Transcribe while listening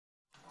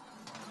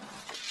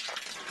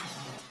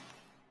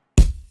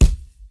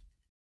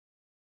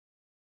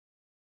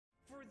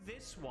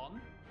this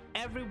one,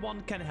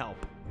 everyone can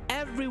help.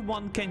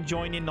 Everyone can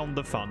join in on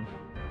the fun.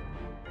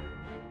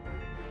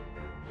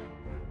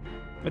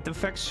 It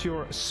affects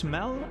your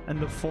smell and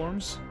the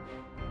forms.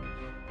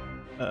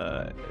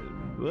 It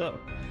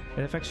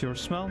affects your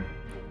smell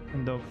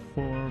and the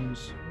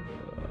forms.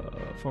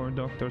 Foreign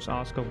doctors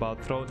ask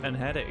about throat and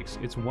headaches.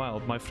 It's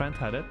wild. My friend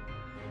had it.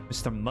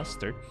 Mr.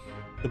 Mustard,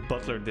 the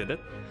butler, did it.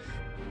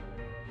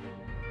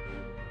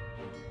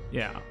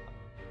 Yeah.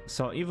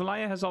 So Evil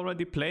Eye has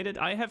already played it.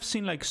 I have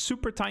seen like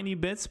super tiny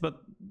bits,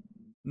 but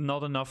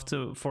not enough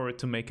for it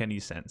to make any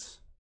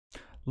sense.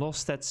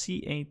 Lost at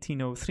Sea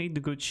 1803, the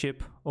good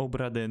ship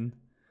Obra Dinn.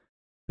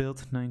 Built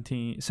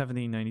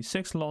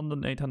 1796,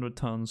 London, 800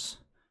 tons.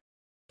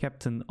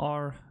 Captain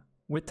R.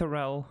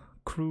 Witterell,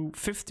 crew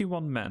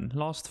 51 men.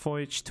 Last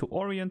voyage to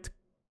Orient,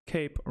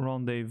 Cape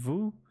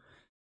Rendezvous.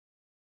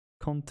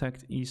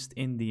 Contact East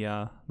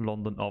India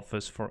London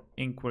office for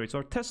inquiries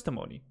or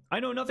testimony. I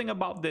know nothing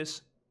about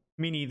this.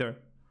 Me neither.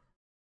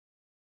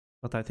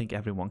 But I think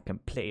everyone can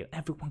play.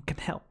 Everyone can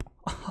help.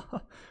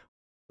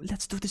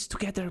 Let's do this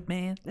together,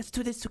 man. Let's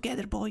do this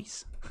together,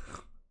 boys.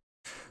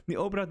 The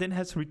Obra Dinn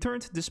has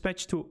returned.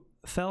 Dispatch to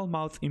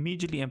Falmouth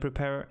immediately and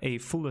prepare a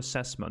full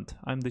assessment.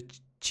 I'm the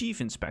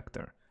chief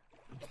inspector.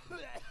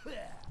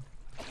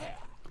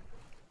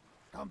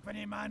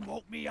 Company man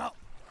woke me up.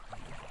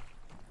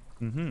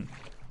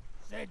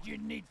 Said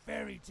you'd need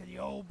ferry to the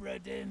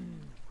Obra Dinn.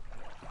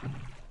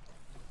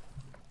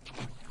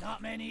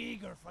 Not many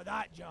eager for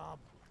that job.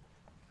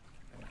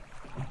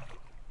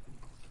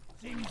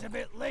 Seems a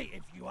bit late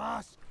if you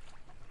ask.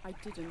 I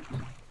didn't.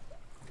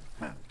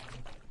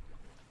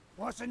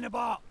 What's in the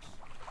box?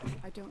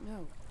 I don't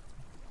know.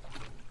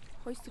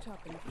 Hoist it up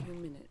in a few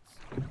minutes.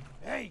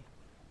 Hey!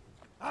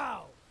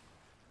 How?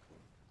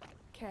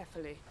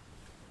 Carefully.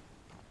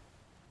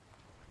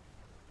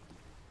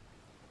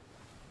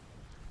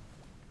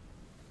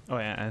 Oh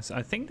yeah,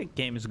 I think the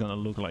game is gonna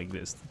look like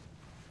this.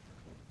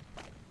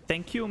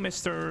 Thank you,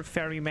 Mr.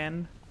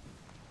 Ferryman.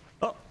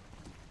 Oh!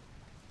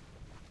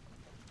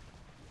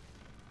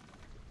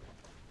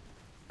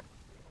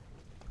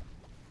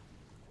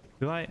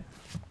 Do I?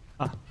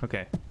 Ah,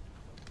 okay.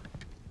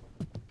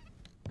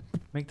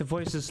 Make the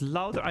voices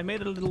louder. I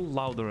made it a little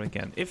louder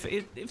again. If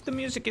the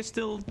music is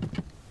still...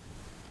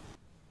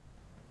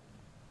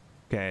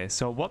 Okay,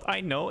 so what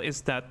I know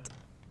is that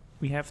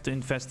we have to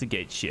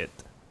investigate shit.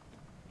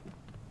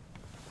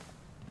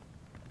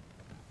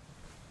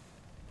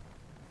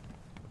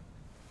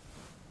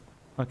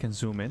 I can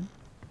zoom in.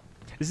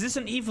 Is this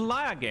an Evil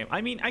Eye game?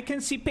 I mean, I can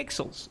see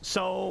pixels,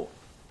 so...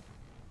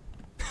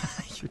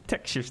 Your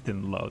textures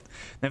didn't load.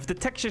 Now, if the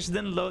textures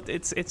didn't load,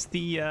 it's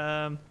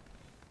the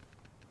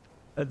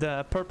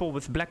purple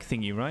with black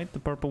thingy, right? The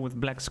purple with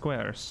black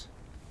squares.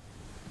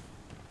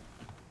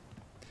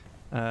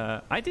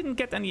 I didn't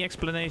get any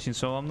explanation,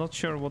 so I'm not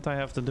sure what I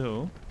have to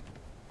do.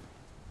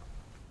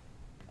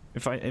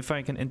 If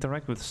I can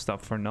interact with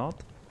stuff or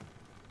not.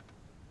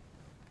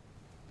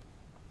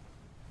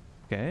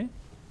 Okay.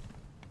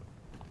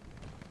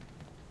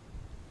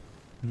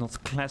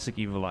 Not classic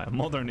Evil Eye,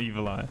 modern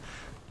Evil Eye.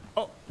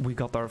 Oh, we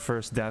got our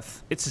first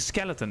death. It's a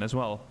skeleton as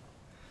well.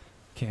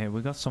 Okay,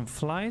 we got some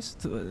flies.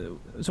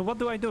 So what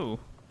do I do?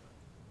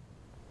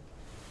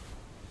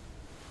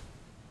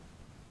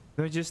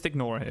 Do I just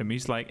ignore him?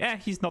 He's like,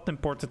 he's not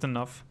important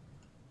enough.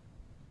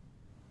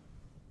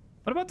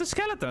 What about the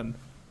skeleton?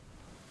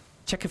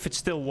 Check if it's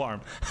still warm.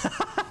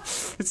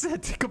 It's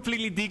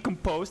completely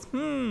decomposed.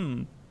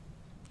 Did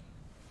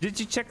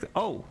you check?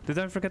 Oh, did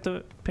I forget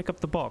to pick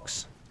up the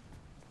box?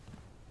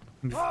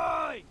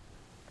 Boy!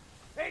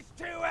 It's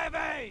too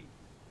heavy!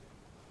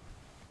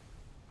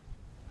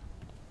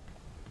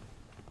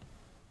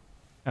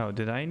 Oh,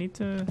 did I need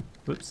to...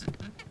 Whoops.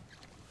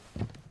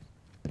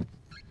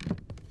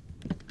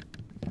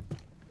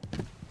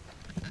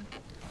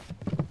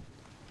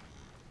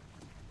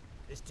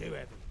 It's too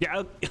heavy.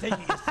 Yeah. Take it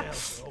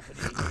yourself, open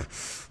it.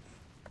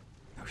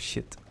 Oh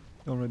shit.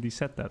 I already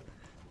said that.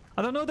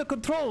 I don't know the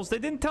controls. They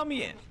didn't tell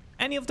me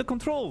any of the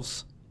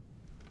controls.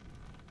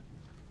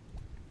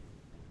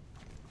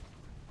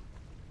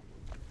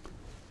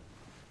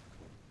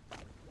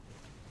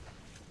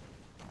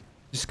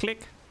 Just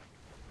click.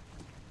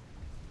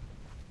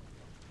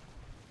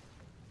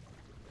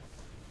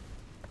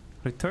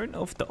 Return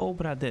of the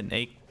Obra Dinn.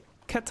 A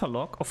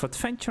catalog of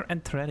adventure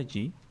and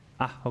tragedy.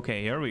 Ah,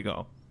 okay, here we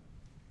go.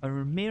 A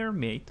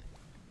mermaid.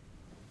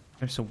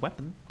 There's a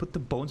weapon. Put the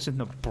bones in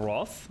the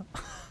broth.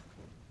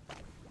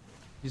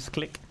 Just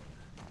click.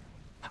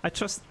 I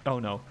trust... Oh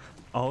no.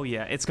 Oh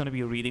yeah, it's gonna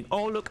be a reading.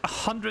 Oh look,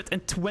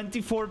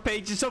 124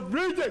 pages of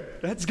reading!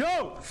 Let's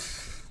go!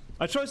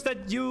 I trust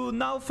that you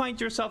now find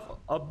yourself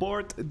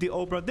aboard the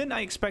Obra Dinn.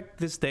 I expect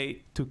this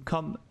day to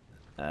come,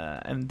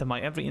 and my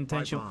every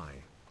intention...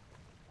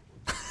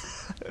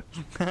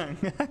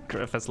 Bye-bye.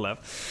 Griff has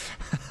left.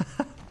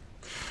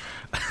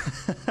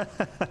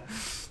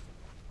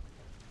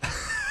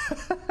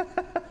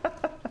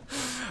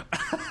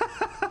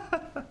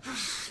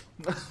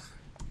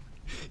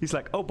 He's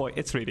like, oh boy,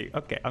 it's reading.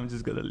 Okay, I'm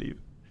just gonna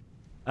leave.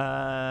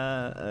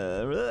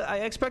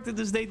 I expected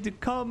this day to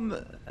come,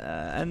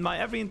 and my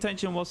every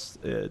intention was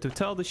to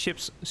tell the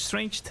ship's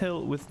strange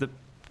tale with the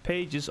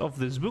pages of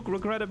this book.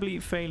 Regrettably,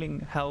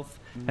 failing health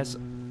has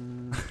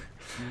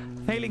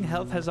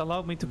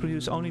allowed me to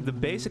produce only the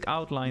basic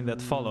outline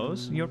that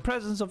follows. Your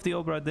presence of the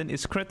Obra Dinn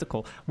is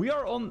critical. We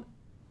are on...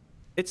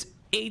 It's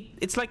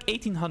like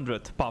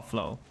 1800,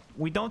 Pavlo.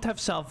 We don't have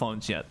cell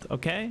phones yet,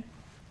 okay?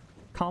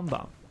 Calm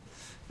down.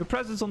 Your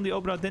presence on the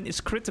Obra Dinn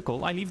is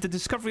critical. I leave the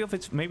discovery of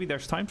its... Maybe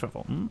there's time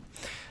travel.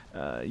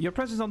 Your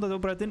presence on the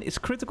Obra Dinn is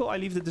critical. I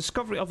leave the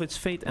discovery of its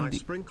fate and my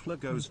sprinkler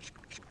goes...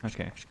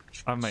 Okay.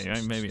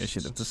 Maybe I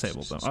should have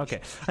disabled them.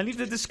 Okay. I leave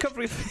the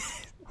discovery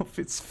of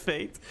its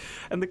fate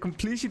and the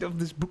completion of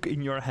this book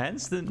in your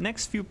hands. The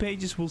next few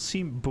pages will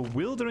seem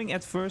bewildering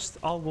at first.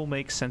 All will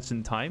make sense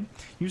in time.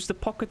 Use the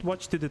pocket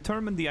watch to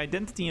determine the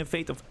identity and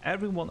fate of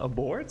everyone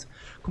aboard.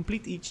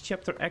 Complete each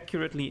chapter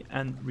accurately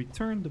and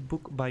return the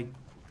book by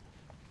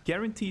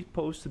guaranteed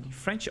post to the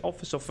French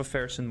Office of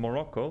Affairs in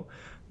Morocco.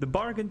 The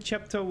bargain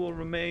chapter will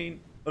remain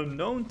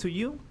unknown to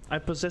you. I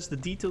possess the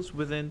details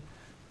within,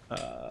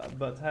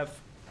 but have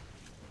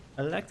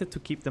elected to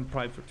keep them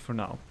private for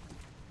now.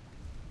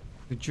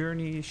 The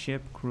journey,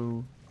 ship,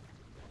 crew,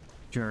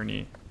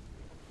 journey.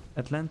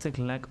 Atlantic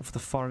leg of the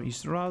Far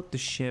East route, the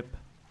ship,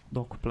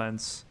 dock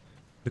plans,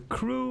 the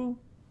crew.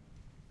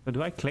 So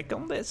do I click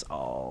on this?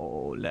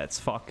 Oh, let's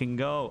fucking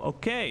go.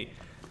 Okay.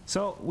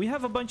 So we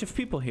have a bunch of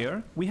people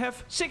here. We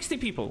have 60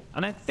 people.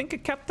 And I think a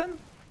captain?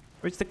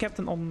 Or is the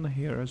captain on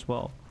here as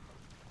well?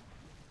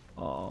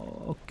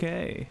 Oh,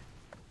 okay.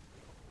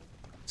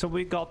 So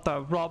we got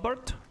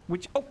Robert.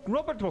 Oh,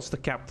 Robert was the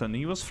captain.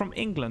 He was from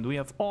England. We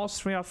have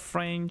Austria,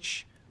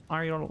 French,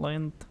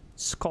 Ireland,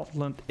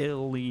 Scotland,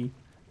 Italy,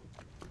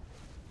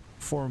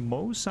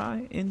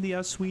 Formosa,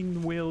 India,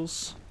 Sweden,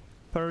 Wales,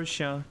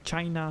 Persia,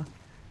 China,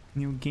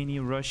 New Guinea,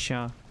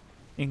 Russia,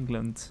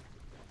 England,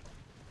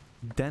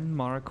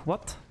 Denmark.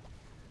 What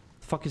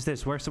the fuck is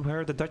this? Where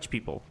are the Dutch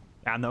people?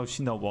 Ah, no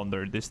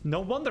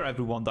wonder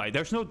everyone died.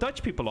 There's no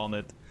Dutch people on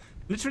it.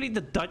 Literally,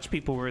 the Dutch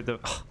people were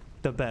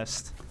the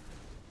best.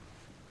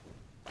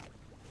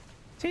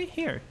 See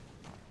here,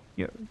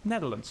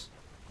 Netherlands.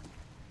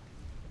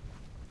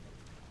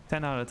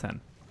 10 out of 10.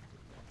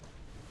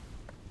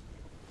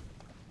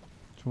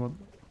 So what?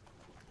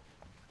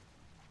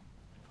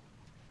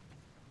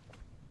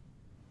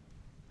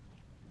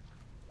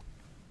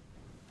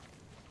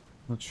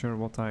 Not sure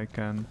what I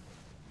can.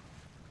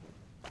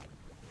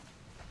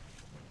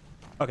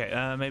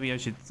 Okay, maybe I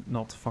should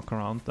not fuck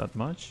around that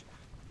much.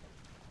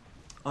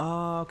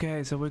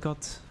 Okay, so we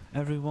got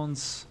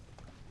everyone's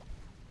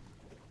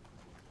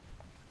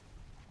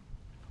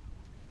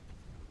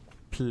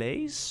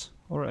place,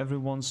 or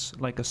everyone's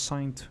like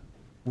assigned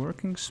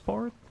working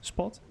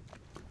spot.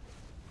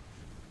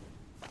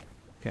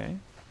 Okay.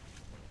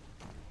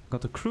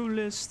 Got a crew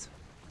list.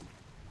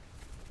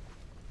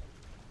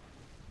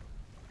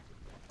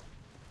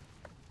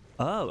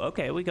 Oh,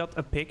 okay, we got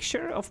a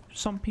picture of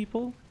some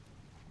people.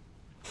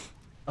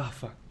 Oh,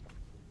 fuck.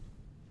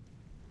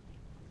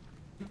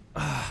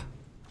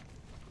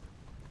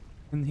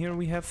 And here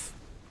we have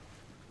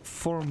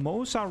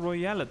Formosa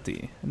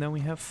Royalty. And then we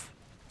have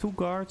 2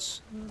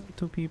 guards,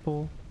 2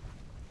 people,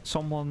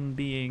 someone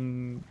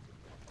being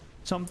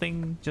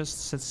something.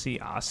 Just let's see.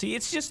 See,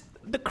 it's just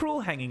the crew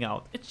hanging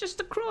out. It's just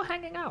the crew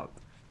hanging out.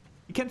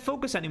 You can't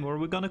focus anymore.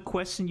 We're gonna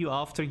question you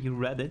after you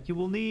read it. You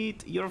will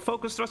need your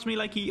focus. Trust me,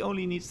 like he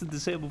only needs to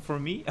disable for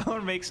me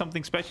or make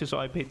something special. So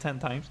I paid 10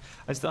 times.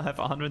 I still have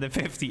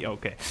 150.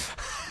 Okay.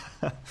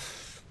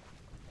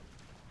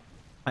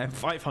 I have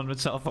 500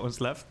 cell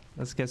phones left.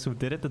 Let's guess who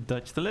did it. The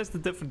Dutch. The list, the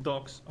different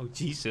dogs. Oh,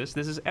 Jesus.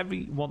 This is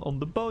everyone on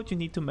the boat. You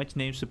need to match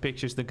names to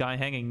pictures. The guy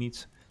hanging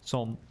needs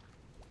some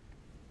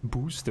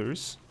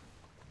boosters.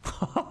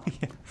 Oh,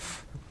 yeah.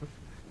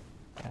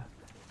 Yeah.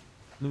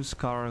 Loose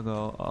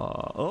cargo.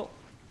 Oh.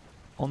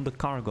 On the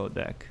cargo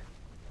deck.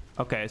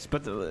 Okay,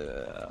 but...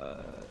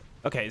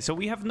 okay, so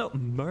we have no...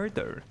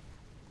 Murder.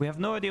 We have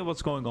no idea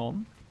what's going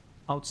on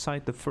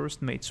outside the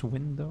first mate's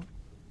window.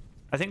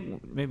 I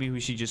think maybe we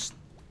should just...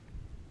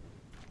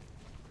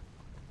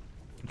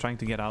 I'm trying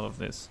to get out of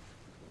this.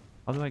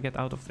 How do I get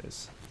out of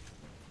this?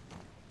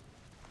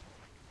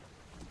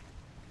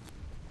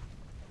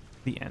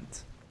 The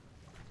end.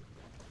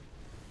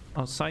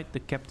 Outside the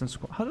captain's...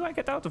 How do I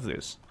get out of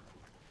this?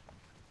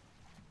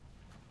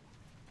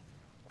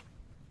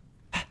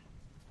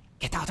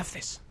 Get out of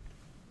this.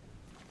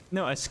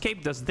 No,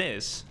 escape does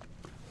this.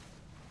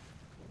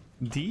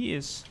 D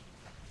is...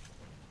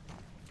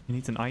 You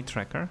need an eye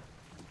tracker.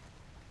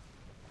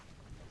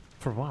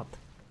 For what?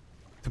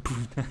 To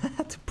prove,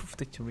 to prove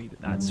that you read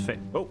it. That's fake.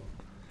 Oh.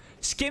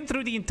 Skim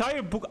through the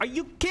entire book. Are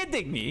you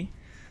kidding me?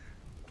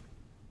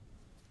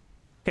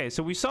 Okay,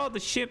 so we saw the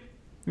ship.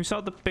 We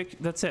saw the picture.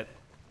 That's it.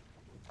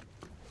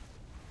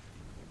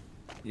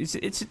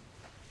 It's...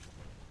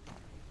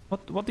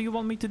 What do you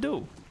want me to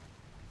do?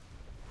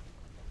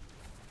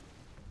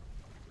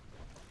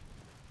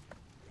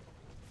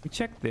 We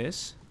checked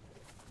this.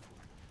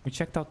 We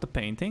checked out the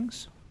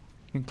paintings.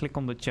 You can click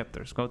on the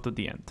chapters. Go to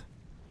the end.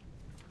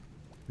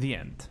 The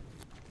end.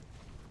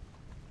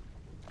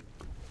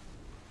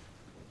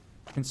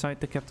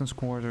 Inside the captain's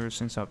quarters,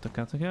 inside the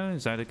captain,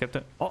 inside the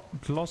captain. Oh,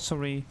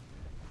 glossary.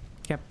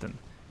 Captain.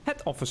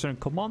 Head officer in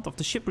command of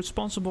the ship,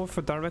 responsible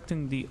for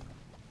directing the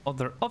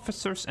other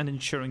officers and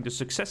ensuring the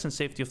success and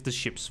safety of the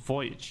ship's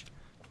voyage.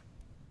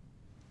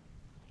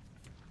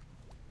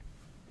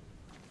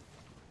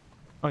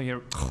 Oh,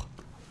 here.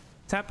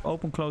 Tab,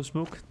 open, close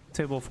book,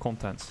 table of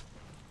contents.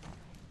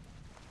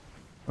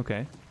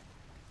 Okay.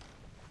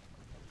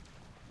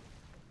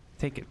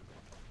 Take it.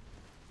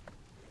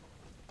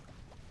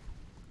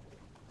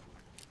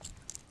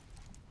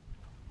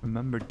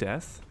 Remember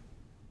death?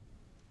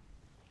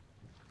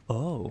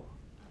 Oh.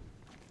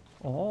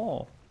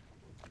 Oh.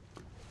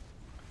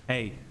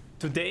 Hey,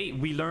 today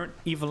we learned,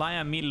 Evelyn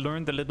and me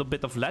learned a little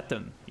bit of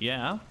Latin.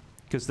 Yeah.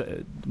 Because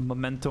the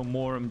memento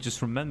morum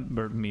just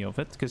remembered me of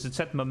it. Because it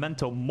said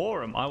memento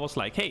morum. I was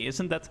like, hey,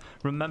 isn't that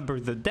remember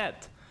the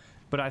dead?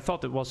 But I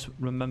thought it was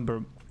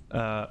remember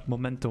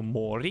memento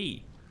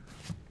mori.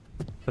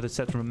 But it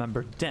said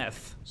remember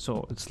death.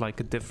 So it's like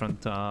a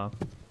different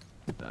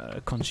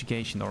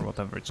conjugation or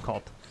whatever it's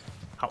called.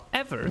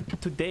 However,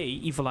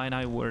 today Evelyn and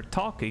I were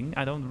talking.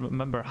 I don't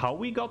remember how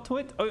we got to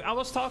it. Oh, I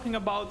was talking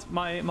about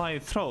my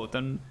throat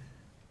and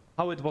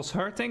how it was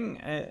hurting.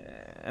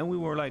 And we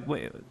were like,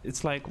 wait,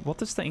 it's like,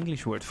 what is the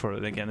English word for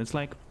it again? It's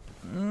like,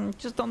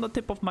 just on the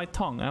tip of my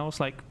tongue. I was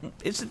like,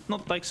 is it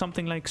not like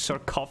something like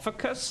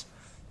sarcophagus?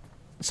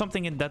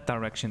 Something in that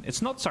direction.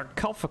 It's not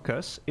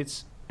sarcophagus,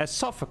 it's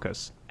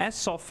esophagus.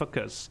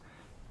 Esophagus.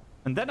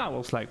 And then I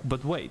was like,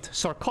 but wait,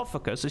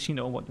 sarcophagus is, you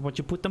know, what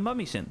you put the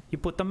mummies in. You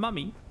put the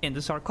mummy in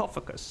the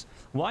sarcophagus.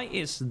 Why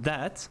is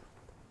that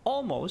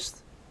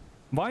almost...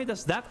 Why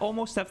does that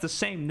almost have the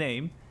same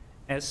name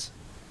as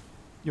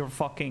your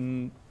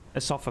fucking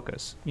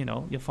esophagus? You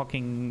know, your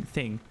fucking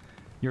thing.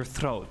 Your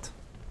throat.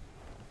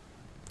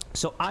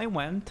 So I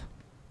went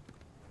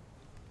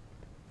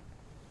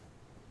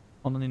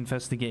on an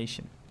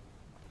investigation.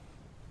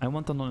 And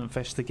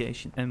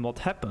what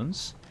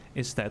happens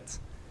is that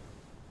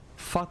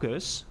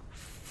fagus,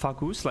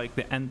 like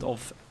the end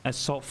of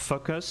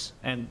esophagus,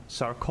 and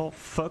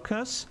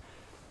sarcophagus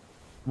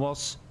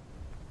was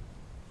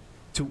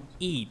to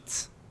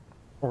eat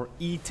or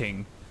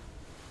eating.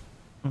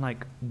 I'm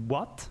like,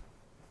 what?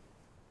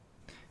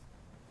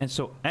 And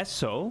so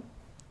eso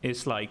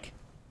is like,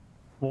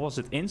 what was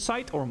it,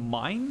 inside or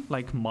mine?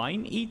 Like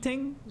mine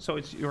eating? So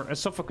it's your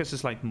esophagus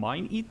is like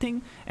mine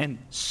eating, and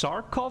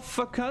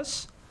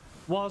sarcophagus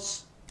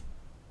was...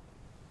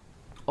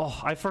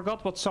 Oh, I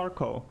forgot what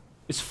sarco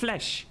is.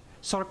 Flesh.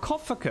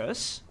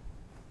 Sarcophagus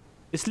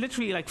is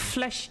literally like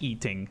flesh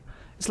eating.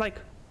 It's like,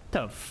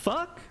 the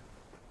fuck?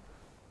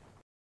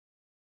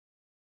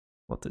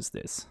 What is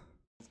this?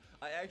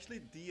 I actually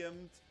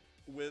DM'd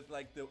with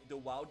like the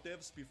WoW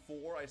devs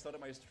before I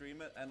started my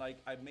stream, and like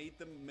I made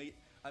them make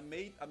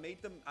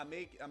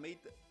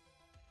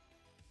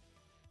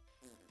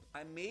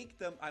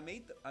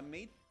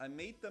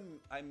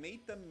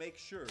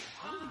sure.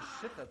 Holy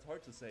shit, that's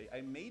hard to say.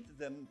 I made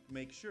them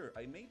make sure.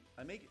 I made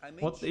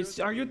What sure is,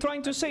 are you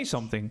trying to say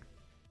something?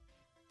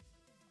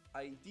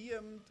 I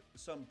DM'd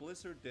some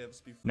Blizzard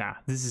devs before. Nah,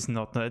 this is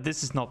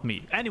not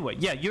me. Anyway,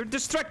 yeah, you're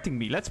distracting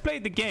me. Let's play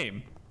the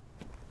game.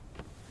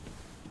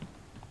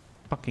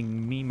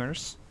 Fucking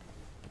memers.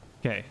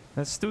 Okay,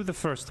 let's do the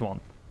first one.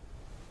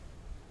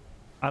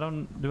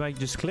 Do I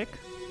just click?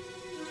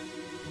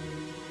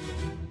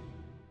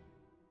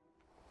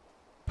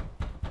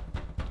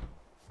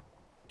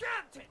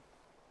 Captain!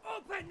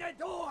 Open the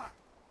door!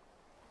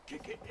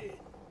 Kick it in.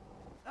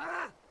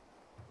 Ah!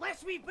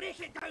 Lest we break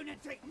it down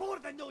and take more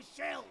than those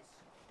shells!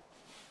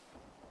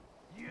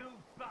 You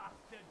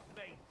bastards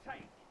may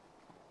take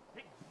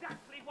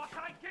exactly what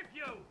I give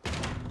you!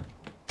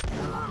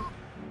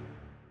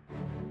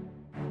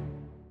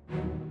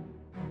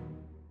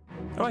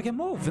 Oh, I can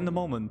move in the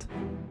moment.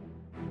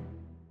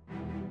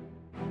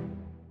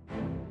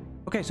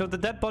 Okay, so the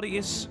dead body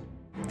is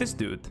this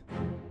dude.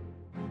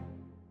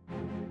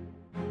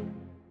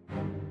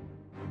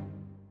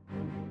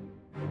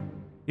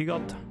 He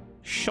got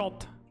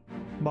shot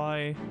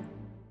by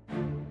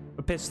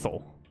a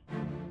pistol.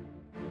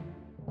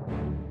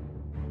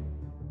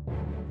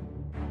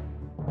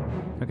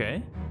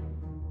 Okay.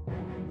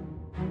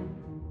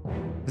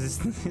 Is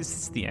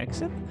this the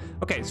exit?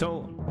 Okay,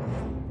 so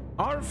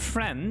our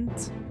friend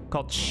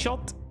got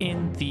shot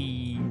in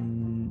the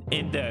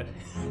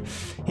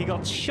he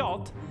got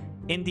shot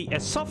in the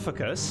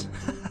esophagus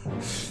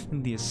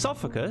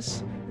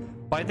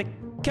by the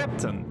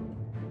captain.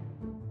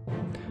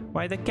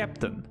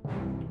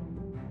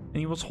 And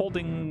he was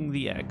holding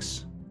the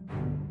axe.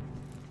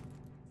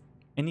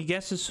 And he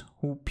guesses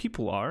who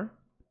people are.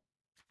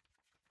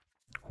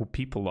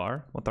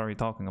 What are you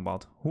talking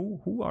about?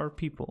 Who are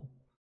people?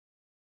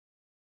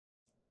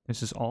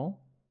 This is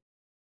all?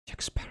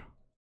 Jack Sparrow.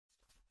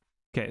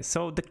 Okay,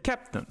 so the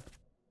captain,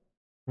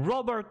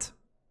 Robert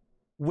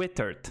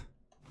Whittard,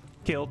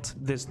 killed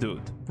this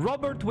dude.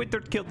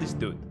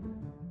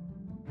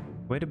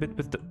 Wait a bit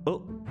with the...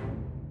 Oh.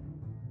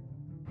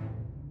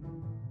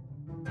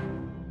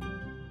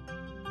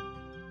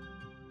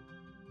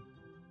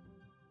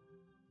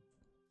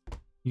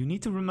 You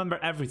need to remember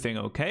everything,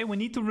 okay? We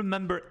need to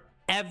remember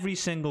every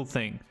single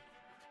thing.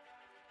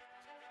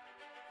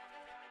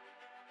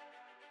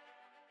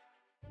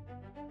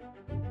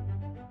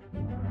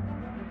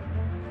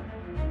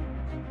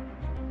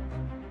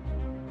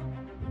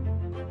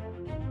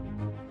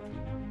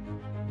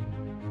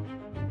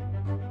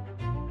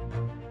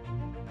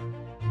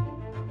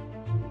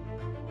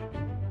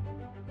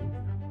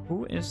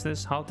 Who is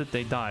this? How did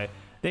they die?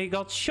 They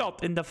got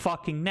shot in the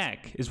fucking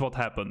neck, is what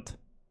happened.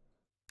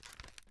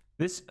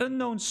 This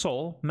unknown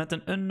soul met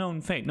an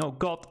unknown fate. No,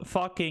 got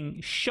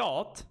fucking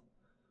shot.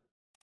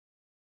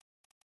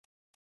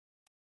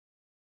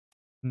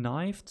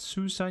 Knifed,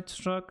 suicide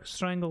struck,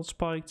 strangled,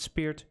 spiked,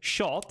 speared,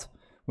 shot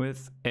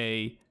with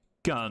a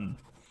gun.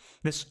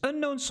 This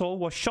unknown soul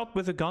was shot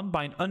with a gun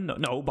by an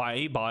unknown... No,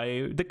 by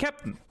the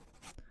captain.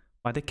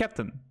 By the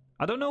captain.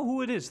 I don't know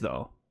who it is,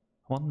 though.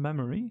 One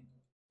memory?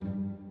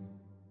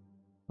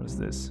 What is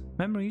this?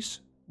 Memories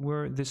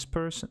where this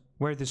person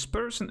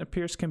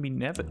appears can be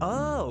never.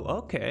 Oh,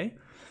 okay.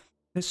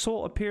 This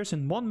soul appears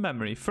in one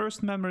memory.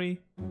 First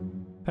memory.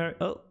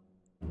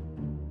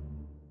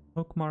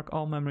 Bookmark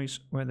all memories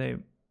where they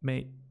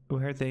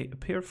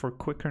appear for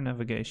quicker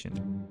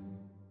navigation.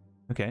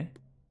 Okay.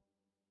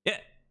 Yeah.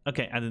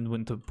 Okay, I didn't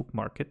want to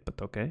bookmark it,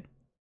 but okay.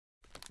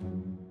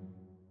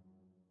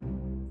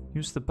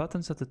 Use the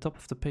buttons at the top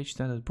of the page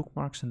to edit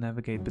bookmarks and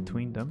navigate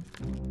between them.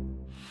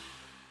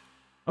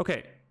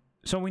 Okay,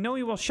 so we know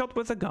he was shot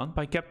with a gun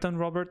by Captain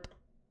Robert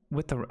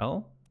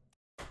Witherell,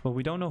 but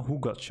we don't know who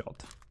got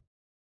shot.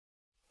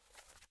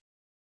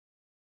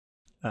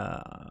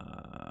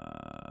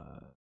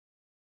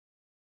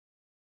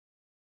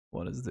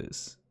 What is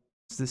this?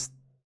 Is this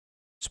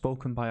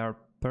spoken by our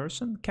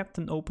person?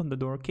 Captain, open the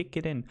door, kick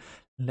it in,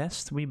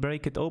 lest we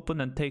break it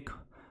open and take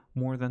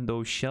more than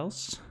those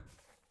shells.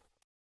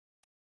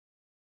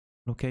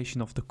 Location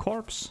of the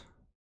corpse.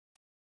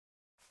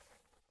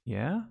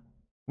 Yeah.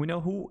 We know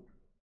who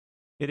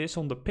it is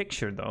on the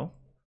picture, though.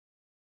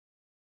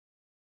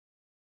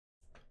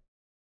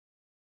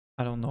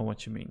 I don't know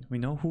what you mean. We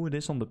know who it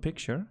is on the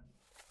picture.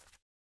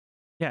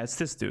 Yeah, it's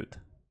this dude.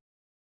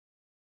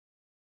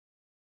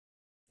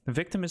 The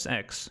victim is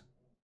X.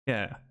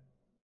 Yeah.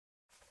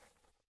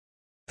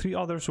 3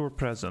 others were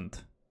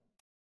present.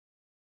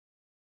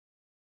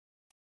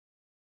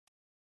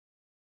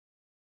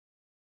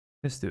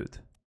 This dude.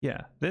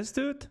 Yeah, this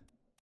dude?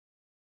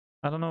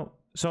 I don't know.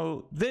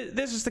 So,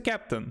 this is the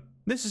captain.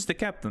 This is the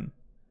captain.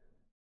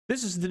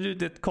 This is the dude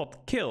that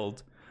got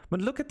killed.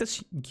 But look at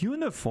this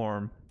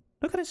uniform.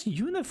 Look at his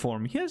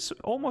uniform. He has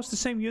almost the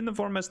same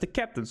uniform as the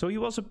captain. So he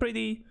was a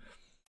pretty...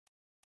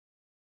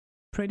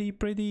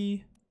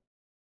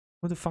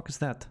 What the fuck is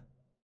that?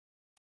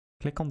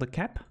 Click on the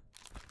cap.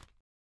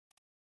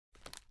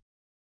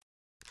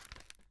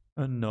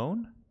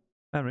 Unknown.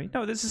 Memory.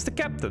 No, this is the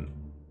captain.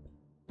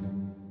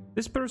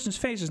 This person's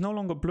face is no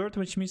longer blurred,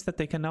 which means that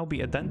they can now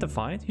be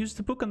identified. Use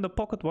the book and the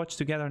pocket watch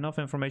to gather enough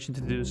information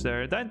to deduce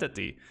their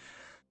identity.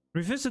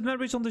 Revisit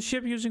memories on the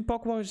ship using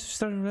pocket watch to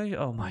start a relation.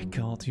 Oh my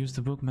god. Use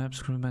the book,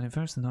 maps, crew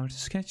manifest, and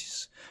artist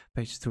sketches.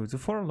 Pages 2 to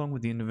 4, along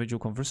with the individual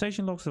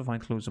conversation logs to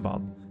find clues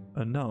about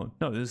unknown.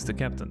 No, this is the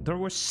captain. There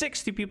were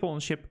 60 people on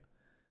ship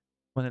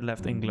when it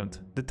left England.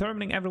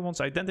 Determining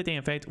everyone's identity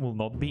and fate will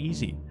not be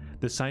easy.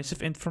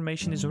 Decisive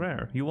information is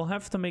rare. You will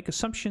have to make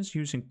assumptions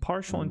using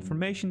partial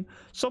information.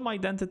 Some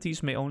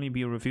identities may only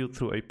be revealed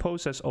through a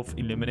process of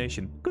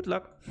elimination. Good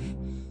luck.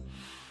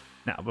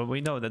 Now, but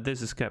we know that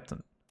this is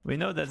Captain. We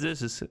know that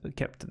this is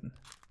Captain.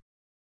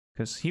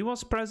 Because he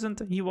was present,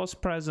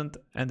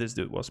 and this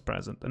dude was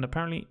present. And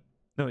apparently...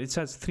 No, it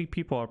says 3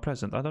 people are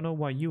present. I don't know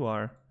why you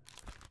are.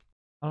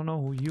 I don't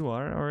know who you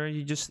are. Or are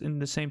you just in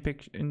the same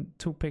picture, in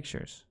 2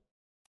 pictures?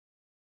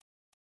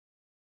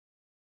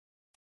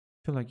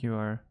 I feel like you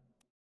are...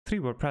 3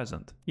 were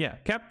present. Yeah,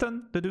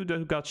 Captain, the dude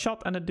who got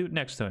shot, and the dude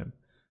next to him.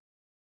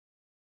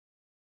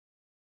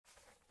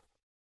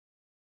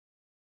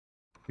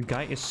 The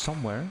guy is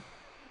somewhere.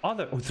 Oh,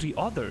 3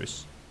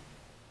 others.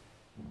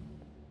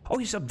 Oh,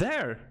 he's up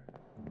there.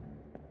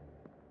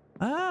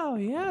 Oh,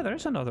 yeah,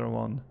 there's another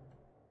one.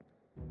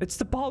 It's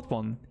the bald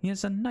one. He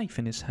has a knife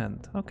in his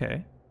hand.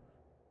 Okay.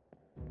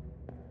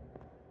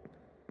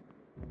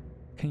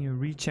 Can you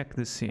recheck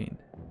the scene?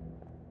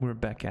 We're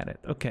back at it.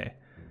 Okay.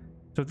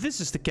 So this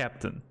is the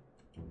captain.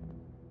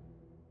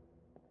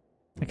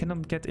 I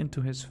cannot get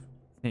into his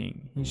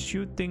thing. He's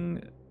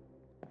shooting...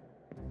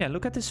 Yeah,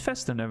 look at his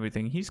vest and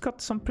everything. He's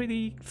got some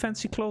pretty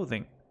fancy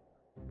clothing.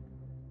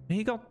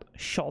 He got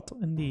shot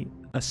in the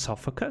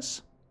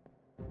esophagus.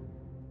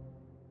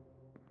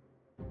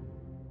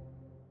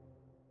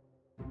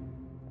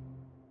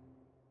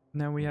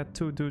 Now we had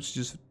 2 dudes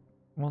just...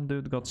 One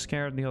dude got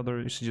scared, the other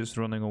is just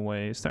running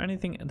away. Is there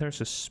anything... There's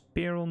a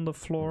spear on the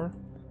floor.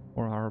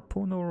 Or a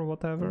harpoon or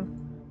whatever.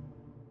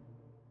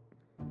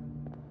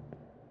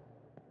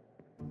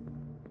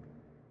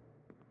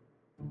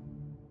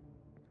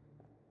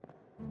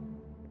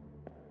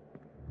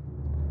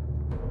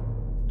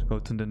 Let's go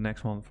to the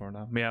next one for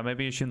now. Yeah,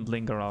 maybe you shouldn't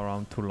linger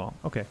around too long.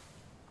 Okay.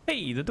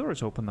 Hey, the door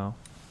is open now.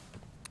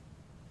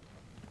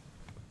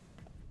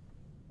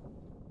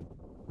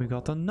 We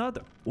got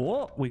another.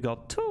 Oh, we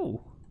got 2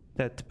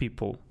 dead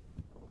people.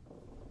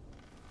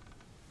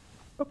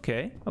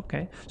 Okay,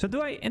 okay. So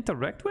do I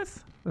interact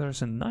with?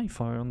 There's a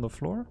knife on the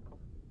floor.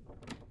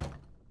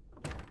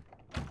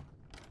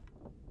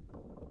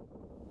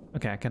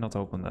 Okay, I cannot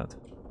open that.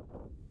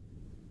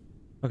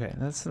 Okay,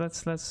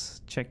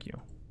 let's check you.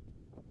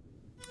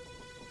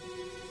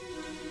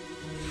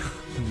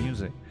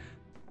 Music.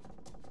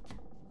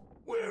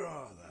 Where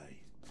are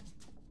they?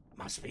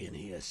 Must be in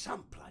here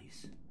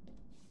someplace.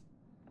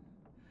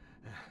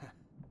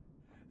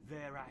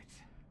 They're at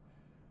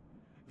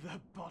the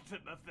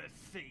bottom of the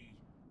sea.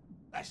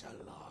 That's a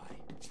lie.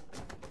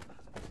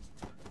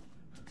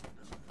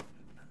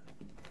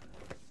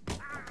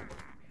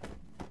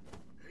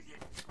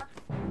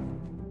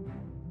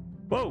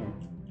 Whoa!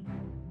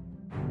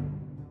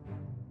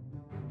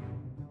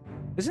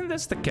 Isn't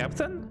this the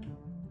captain?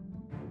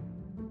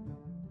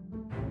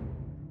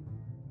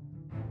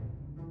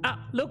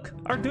 Ah, look!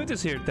 Our dude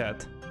is here,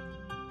 dead.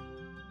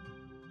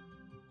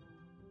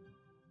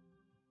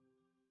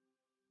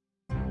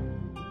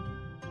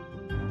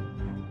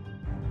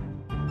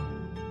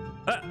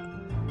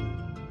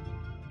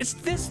 It's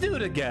this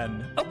dude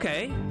again!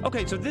 Okay,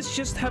 okay, so this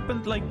just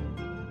happened like...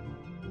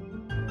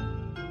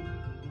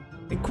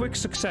 in quick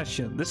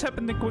succession. This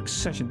happened in quick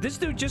succession. This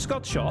dude just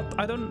got shot.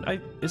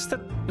 Is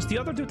the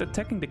other dude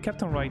attacking the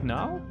captain right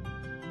now?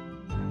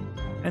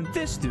 And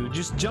this dude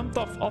just jumped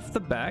off the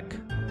back,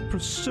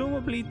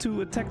 presumably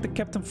to attack the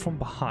captain from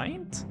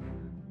behind?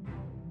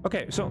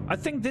 Okay, so I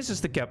think this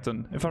is the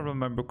captain, if I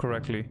remember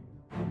correctly.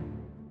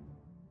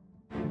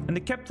 And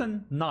the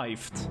captain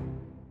knifed.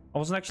 I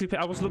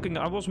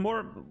was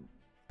more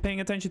paying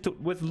attention to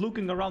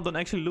looking around than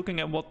actually looking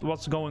at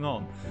what's going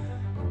on.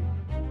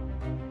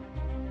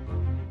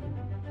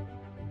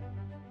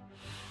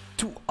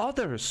 2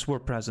 others were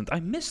present. I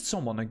missed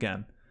someone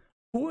again.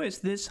 Who is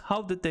this?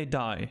 How did they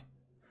die?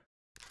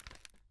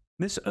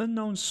 This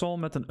unknown soul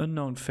met an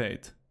unknown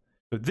fate.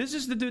 So this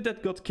is the dude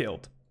that got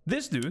killed.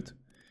 This dude,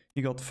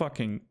 he got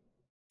fucking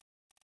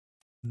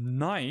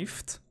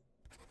knifed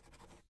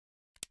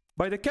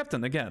by the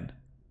captain again.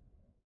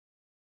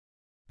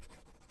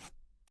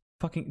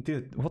 Fucking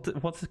dude,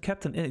 what's the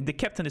captain? The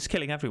captain is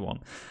killing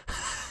everyone.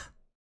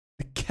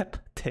 The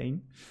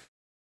captain.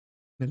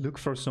 They look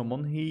for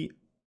someone. He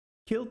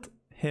killed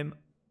him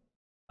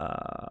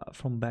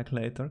from back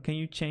later. Can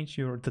you change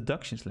your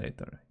deductions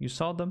later? You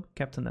saw them,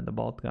 captain and the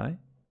bald guy.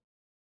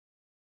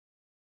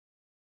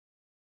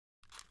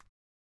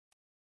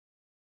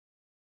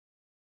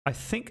 I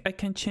think I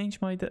can change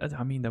my...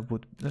 I mean, that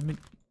would...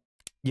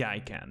 yeah, I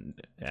can.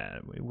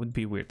 It would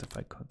be weird if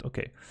I could.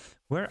 Okay,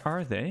 where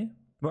are they?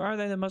 Where are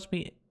they? They must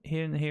be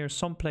here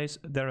someplace.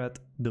 They're at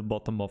the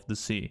bottom of the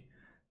sea.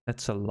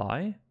 That's a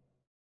lie.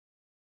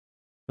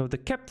 So the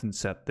captain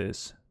said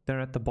this. They're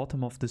at the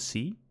bottom of the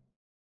sea.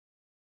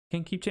 You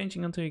can keep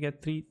changing until you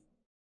get 3.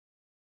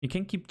 You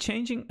can keep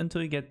changing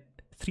until you get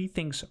 3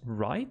 things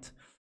right.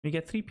 When you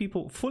get 3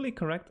 people fully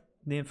correct,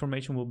 the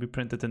information will be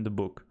printed in the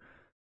book.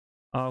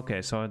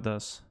 Okay, so it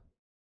does.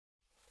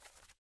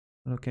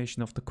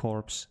 Location of the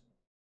corpse.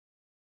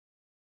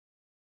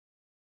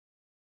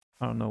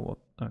 I don't know what.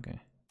 Okay.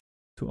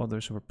 2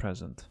 others were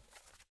present.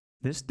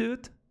 This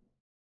dude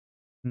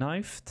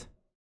knifed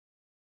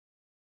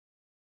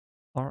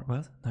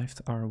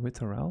knifed our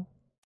Witterell.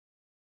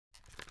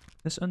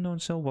 This unknown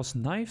soul was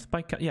knifed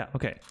by... yeah,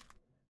 okay.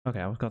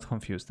 Okay, I got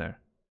confused there.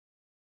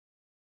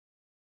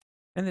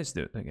 And this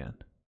dude again.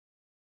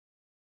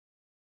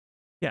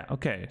 Yeah,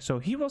 okay. So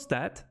he was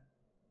dead.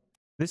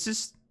 This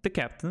is the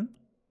captain.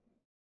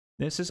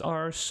 This is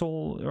our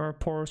soul, our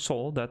poor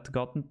soul that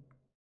got...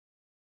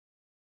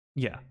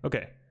 yeah,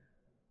 okay.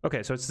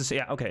 Okay, so it's the...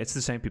 yeah, okay, it's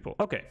the same people.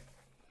 Okay.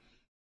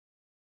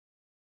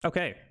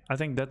 Okay, I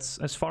think that's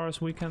as far as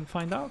we can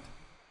find out.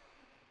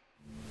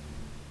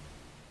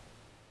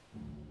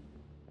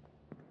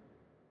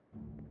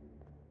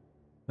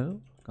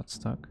 Oh, got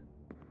stuck.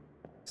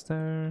 Is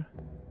there...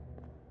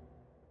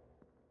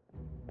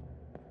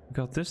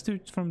 got this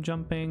dude from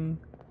jumping.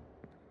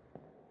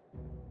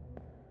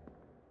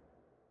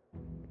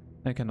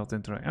 I cannot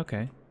interact.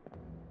 Okay.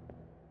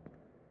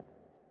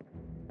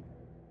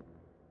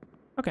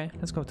 Okay,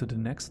 let's go to the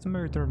next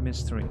murder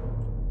mystery.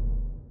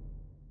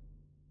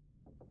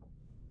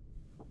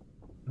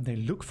 They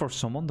look for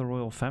someone, the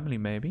royal family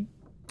maybe.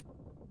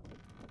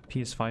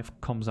 PS5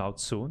 comes out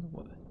soon.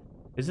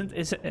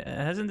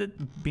 Hasn't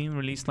it been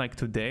released like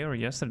today or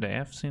yesterday?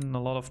 I've seen a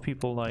lot of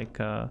people like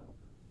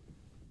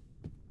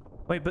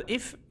wait, but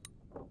if...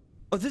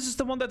 oh, this is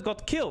the one that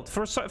got killed.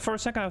 For a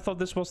second I thought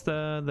this was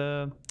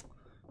the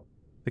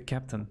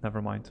captain.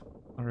 Never mind.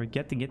 Are we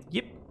getting it?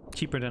 Yep.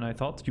 Cheaper than I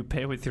thought. You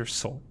pay with your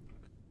soul.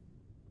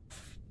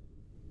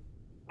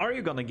 Are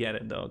you gonna get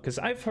it though? Because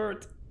I've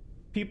heard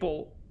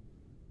people,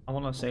 I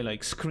want to say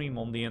like scream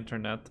on the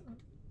internet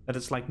that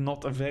it's like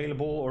not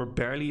available or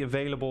barely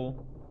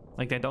available.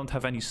 Like they don't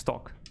have any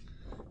stock.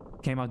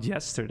 Came out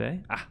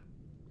yesterday. Ah.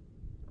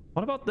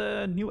 What about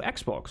the new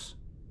Xbox?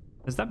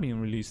 Has that been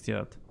released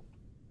yet?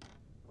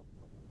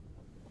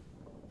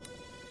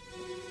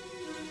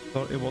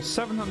 So it was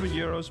 700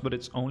 euros, but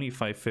it's only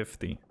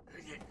 550.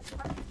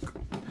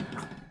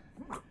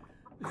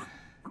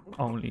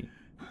 Only.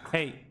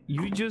 Hey,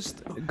 you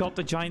just got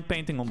the giant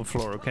painting on the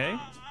floor, okay?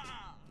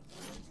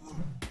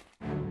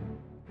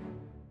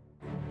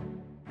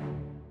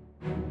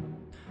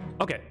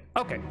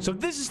 Okay, so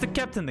this is the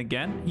captain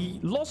again. He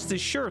lost his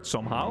shirt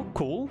somehow.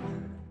 Cool.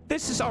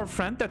 This is our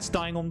friend that's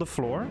dying on the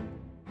floor.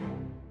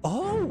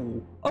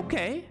 Oh,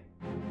 okay.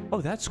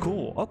 Oh, that's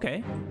cool.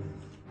 Okay.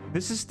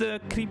 This is the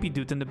creepy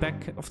dude in the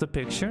back of the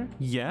picture.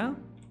 Yeah.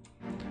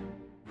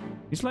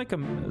 He's like a...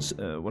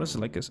 what is it?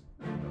 Like a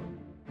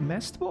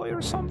messed boy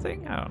or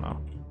something? I don't know.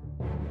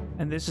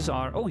 And this is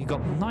our... Oh, he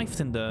got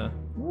knifed in the...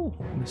 Ooh,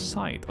 on the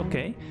side.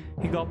 Okay.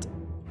 He got...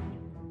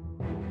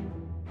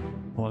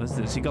 What is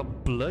this? He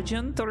got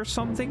bludgeoned or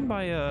something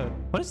by a...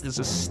 What is this?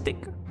 A stick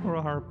or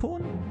a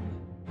harpoon?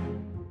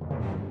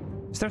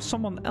 Is there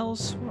someone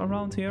else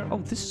around here? Oh,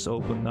 this is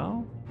open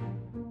now.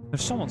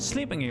 There's someone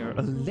sleeping here.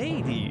 A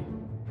lady.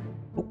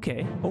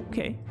 Okay.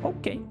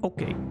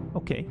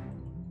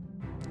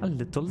 A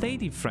little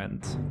lady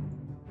friend.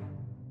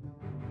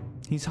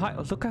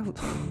 Look out.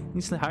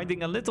 He's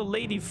hiding a little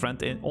lady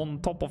friend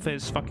on top of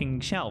his fucking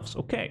shelves.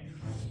 Okay.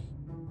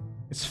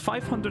 It's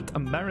 500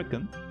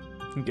 American.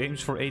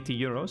 Games for 80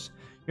 euros.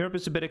 Europe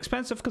is a bit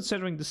expensive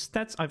considering the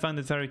stats. I find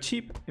it very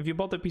cheap. If you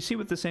bought a PC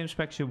with the same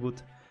specs, you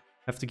would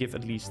have to give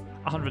at least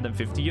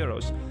 150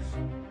 euros.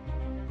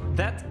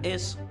 That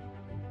is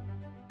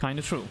kind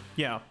of true.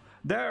 Yeah.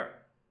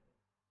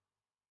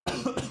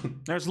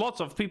 There's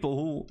lots of people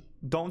who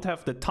don't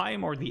have the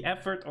time or the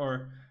effort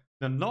or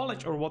the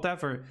knowledge or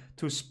whatever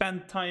to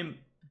spend time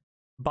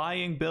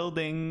buying,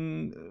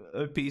 building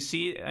a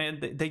PC,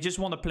 and they just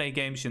want to play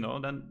games, you know.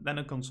 Then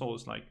a console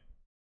is like,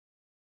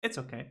 it's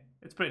okay.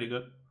 It's pretty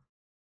good.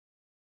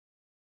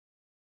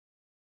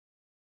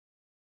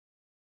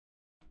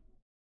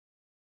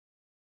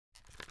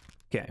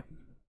 Okay.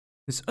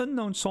 This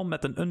unknown soul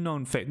met an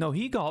unknown fate. No,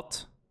 he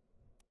got...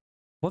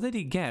 What did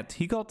he get?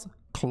 He got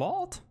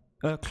clawed?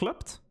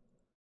 Clubbed?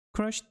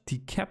 Crushed?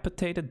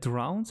 Decapitated?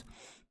 Drowned?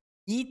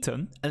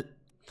 Eaten?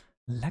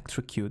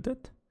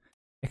 Electrocuted?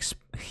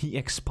 He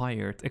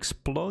expired.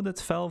 Exploded?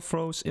 Fell?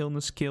 Froze?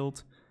 Illness?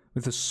 Killed?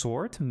 With a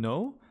sword?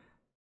 No.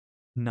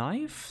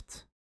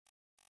 Knifed?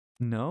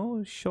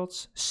 No.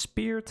 Shots?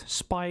 Speared?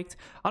 Spiked?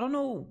 I don't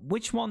know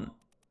which one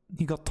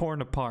he got torn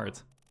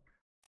apart.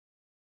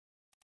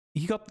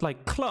 He got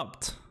like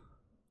clubbed,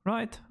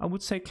 right? I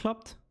would say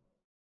clubbed.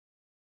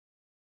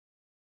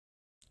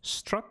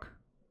 Struck?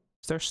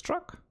 Is there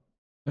struck?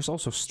 There's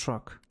also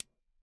struck.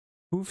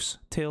 Hoofs,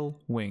 tail,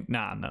 wing.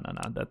 Nah,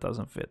 that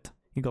doesn't fit.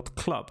 He got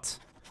clubbed.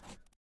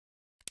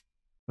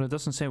 But it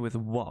doesn't say with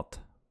what.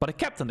 But a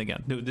captain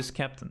again. Dude, this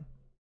captain.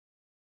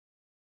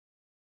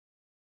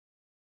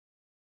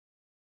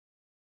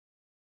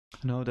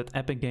 I know that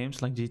epic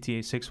games like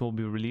GTA 6 will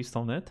be released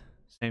on it.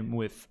 Same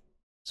with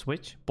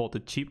Switch. Bought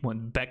it cheap,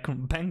 went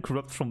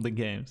bankrupt from the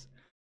games.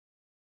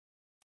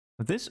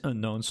 This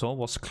unknown soul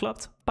was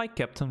clubbed by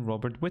Captain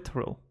Robert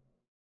Witherell.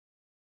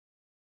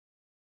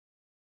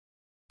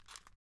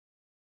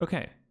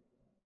 Okay.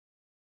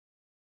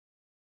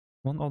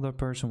 One other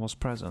person was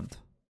present.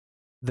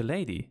 The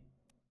lady.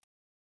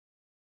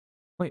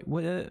 Wait,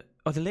 what?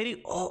 Oh, the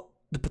lady. Oh,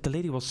 but the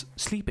lady was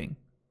sleeping.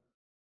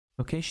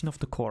 Location of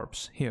the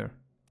corpse. Here.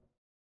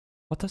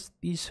 What does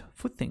these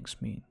foot things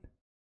mean?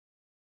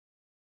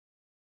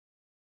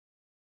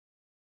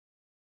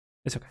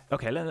 It's okay.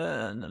 Okay,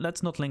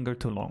 let's not linger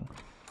too long,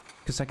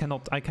 because I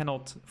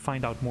cannot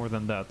find out more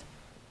than that.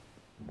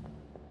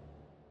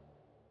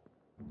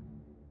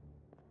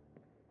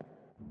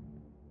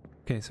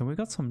 Okay, so we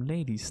got some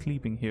lady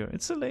sleeping here.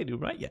 It's a lady,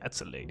 right? Yeah,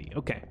 it's a lady.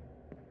 Okay.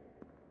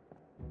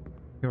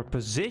 Your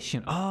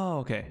position. Oh,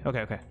 okay.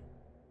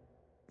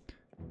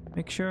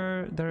 Make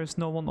sure there is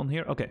no one on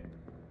here. Okay.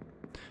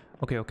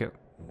 Okay.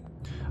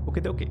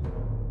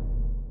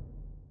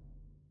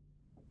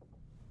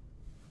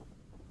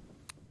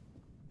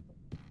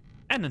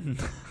 And then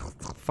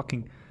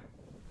fucking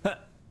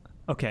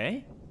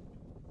okay.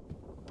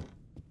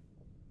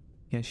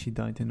 Yeah, she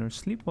died in her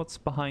sleep. What's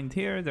behind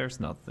here? There's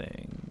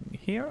nothing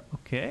here.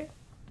 Okay.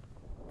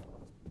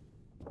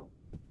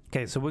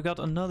 Okay, so we got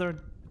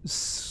another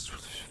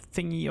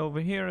thingy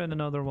over here and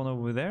another one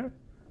over there.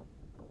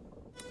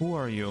 Who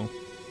are you?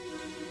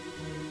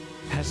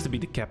 Has to be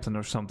the captain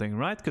or something,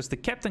 right? Because the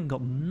captain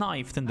got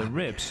knifed in the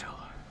ribs.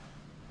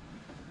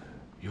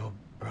 Your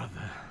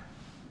brother,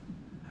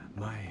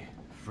 my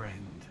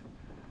friend.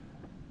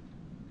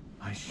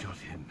 I shot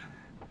him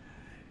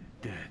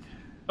dead.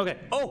 Okay.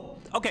 Oh,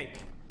 okay.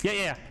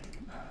 Yeah.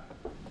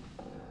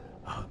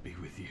 I'll be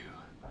with you.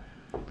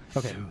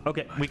 Okay. Soon,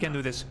 Okay. We can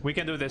do this. We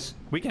can do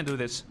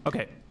this.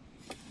 Okay.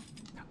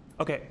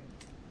 Okay.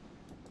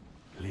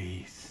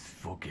 Please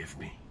forgive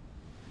me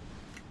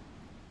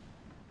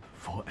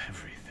for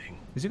everything.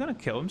 Is he gonna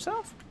kill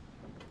himself?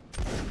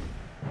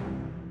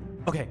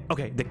 Okay.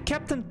 The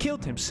captain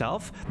killed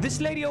himself.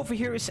 This lady over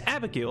here is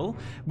Abigail.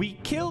 We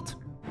killed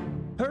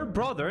her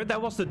brother.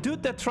 That was the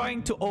dude that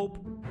trying to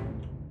open.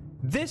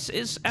 This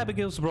is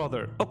Abigail's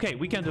brother. Okay,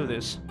 we can do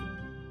this.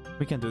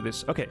 We can do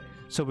this. Okay,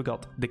 so we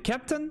got the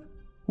captain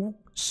who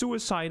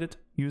suicided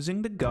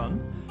using the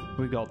gun.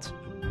 We got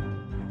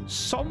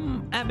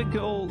some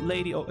Abigail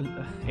lady. Oh,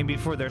 and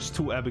before there's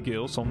two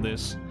Abigails on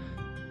this.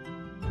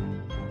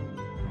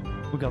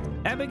 We got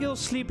Abigail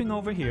sleeping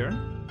over here.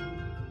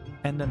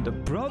 And then the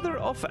brother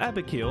of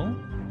Abigail.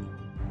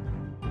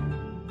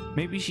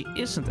 Maybe she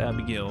isn't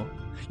Abigail.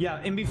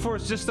 Yeah, and before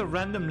it's just a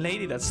random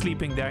lady that's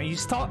sleeping there.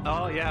 He's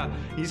oh yeah,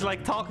 he's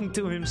like talking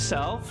to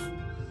himself.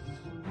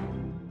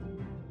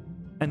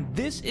 And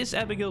this is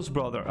Abigail's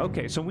brother.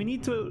 Okay, so we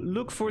need to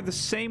look for the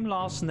same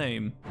last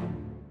name.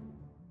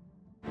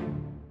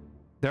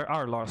 There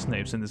are last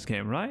names in this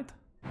game, right?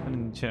 I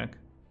didn't check.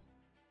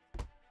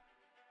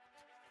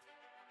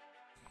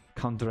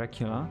 Count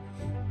Dracula.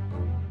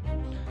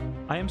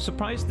 I am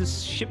surprised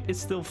this ship is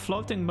still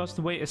floating. Must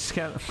weigh a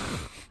skeleton.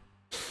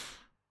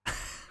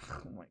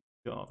 Oh my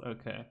god,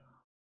 okay.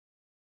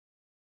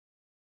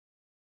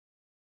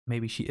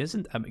 Maybe she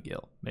isn't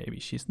Abigail. Maybe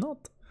she's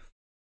not.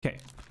 Okay,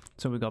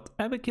 so we got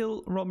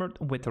Abigail Robert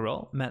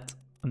Witterell met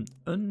an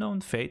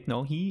unknown fate.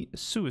 No, he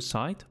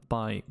suicide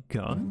by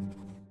gun.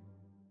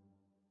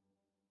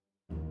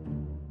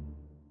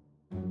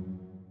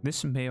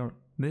 This may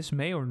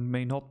or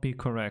may not be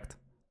correct.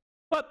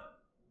 What?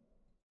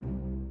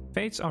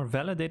 Fates are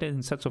validated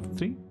in sets of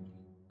 3.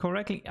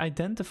 Correctly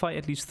identify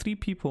at least 3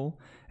 people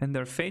and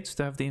their fates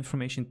to have the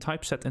information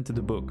typeset into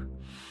the book.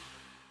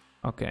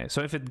 Okay,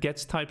 so if it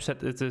gets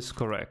typeset, it is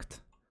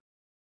correct.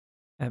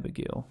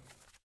 Abigail.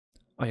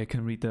 Oh, you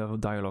can read the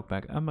dialogue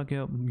back.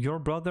 Abigail, your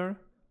brother,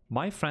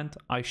 my friend,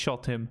 I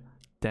shot him.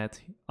 Dead.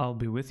 I'll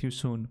be with you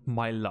soon,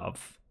 my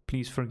love.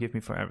 Please forgive me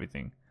for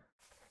everything.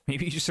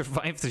 Maybe you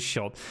survived the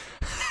shot.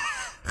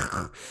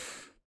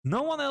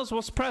 No one else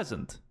was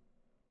present.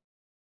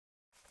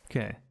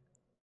 Okay.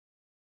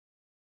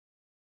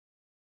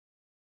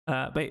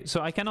 Wait,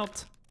 so I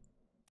cannot...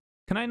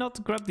 Can I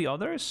not grab the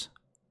others?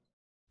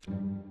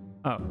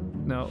 Oh,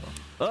 no.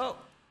 Oh!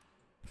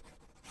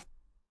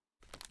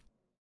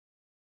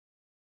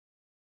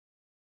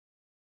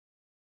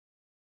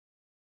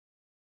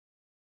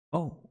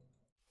 Oh.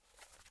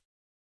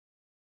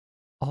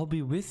 I'll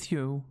be with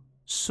you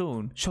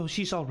soon. So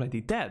she's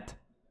already dead.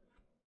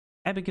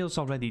 Abigail's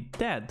already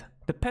dead.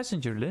 The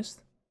passenger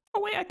list.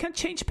 Oh wait, I can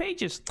change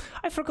pages.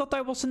 I forgot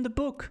I was in the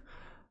book.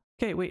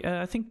 Okay, wait,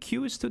 I think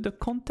Q is to the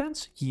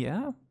contents.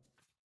 Yeah.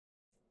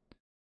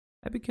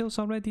 Abigail's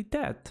already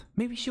dead.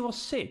 Maybe she was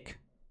sick.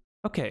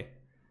 Okay.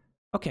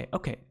 Okay,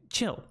 okay.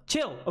 Chill.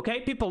 Chill.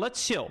 Okay, people,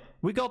 let's chill.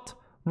 We got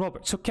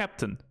Robert. So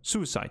captain.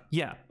 Suicide.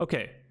 Yeah,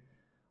 okay.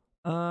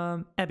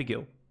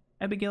 Abigail.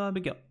 Abigail.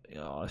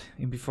 Oh,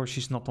 and before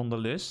she's not on the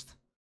list.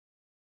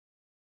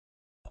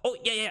 Oh,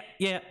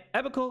 yeah.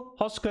 Abigail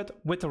Hoskett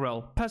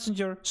Witterell.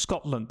 Passenger,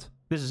 Scotland.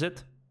 This is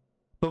it.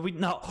 But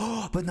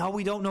now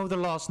we don't know the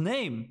last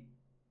name.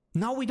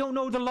 Now we don't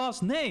know the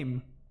last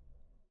name.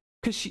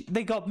 Because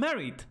they got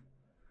married.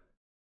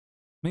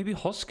 Maybe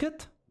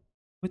Hoskett?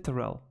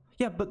 Witterell.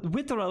 Yeah, but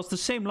Witterell's the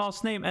same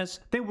last name as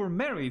they were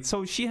married.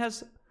 So she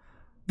has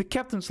the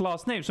captain's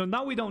last name. So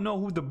now we don't know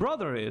who the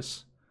brother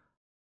is.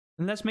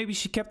 Unless maybe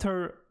she kept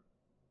her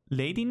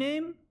lady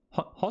name?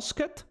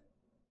 Hoskett?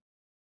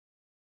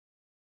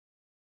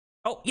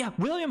 Oh, yeah,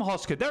 William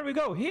Hoskett. There we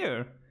go,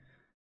 here.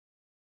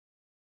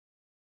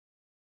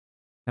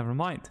 Never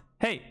mind.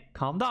 Hey,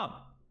 calm down.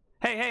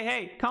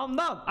 Hey, calm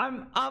down.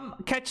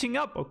 I'm catching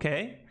up,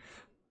 okay?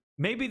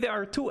 Maybe there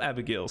are 2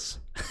 Abigails.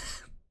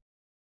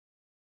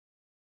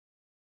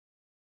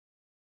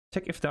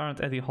 Check if there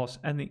aren't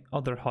any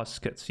other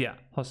Hosketts. Yeah,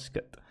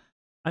 Hoskett.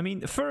 I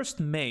mean, first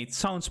mate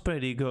sounds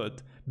pretty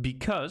good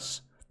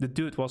because the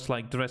dude was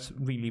like dressed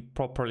really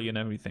properly and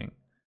everything.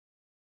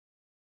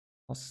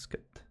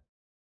 Hoskett.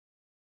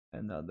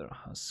 Another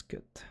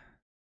Hoskett.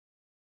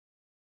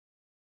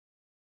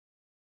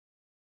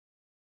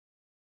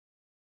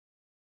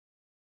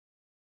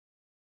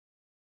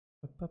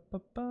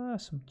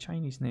 Some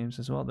Chinese names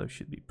as well. Those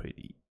should be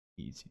pretty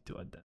easy to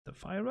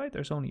identify, right?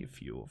 There's only a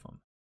few of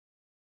them.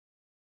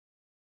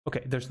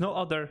 Okay, there's no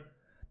other.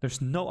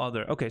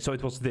 Okay, so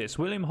it was this.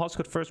 William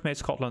Hoskett, first mate,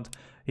 Scotland.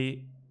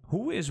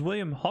 Who is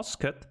William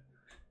Hoskett?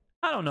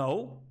 I don't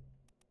know.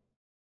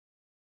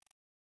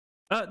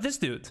 This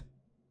dude.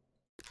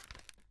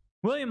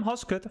 William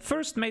Hoskett,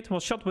 first mate,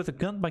 was shot with a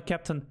gun by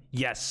Captain.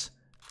 Yes.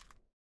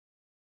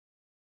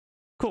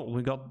 Cool.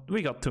 We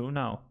got 2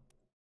 now.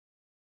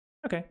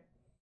 Okay.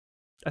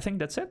 I think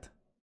that's it.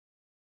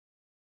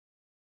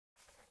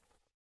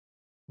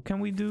 Can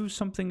we do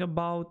something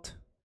about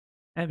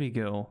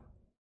Abigail?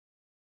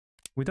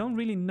 We don't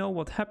really know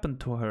what happened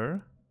to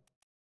her.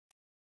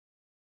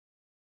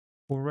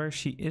 Or where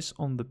she is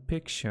on the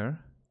picture.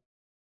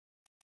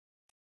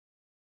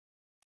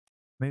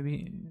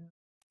 Maybe...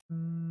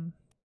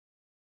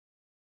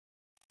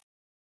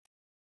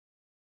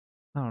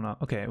 I don't know.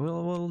 Okay,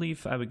 we'll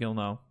leave Abigail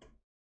now.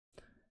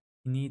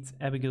 We need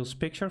Abigail's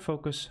picture.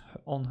 Focus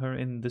on her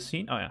in the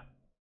scene. Oh yeah.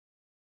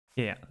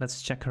 Yeah,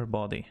 let's check her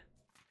body.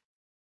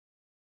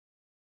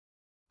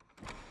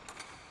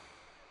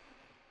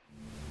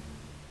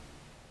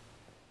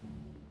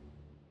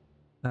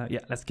 Yeah,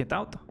 let's get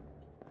out.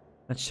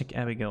 Let's check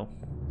Abigail.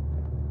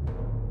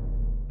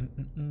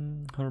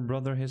 Her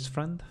brother, his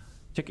friend.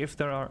 Check if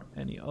there are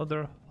any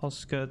other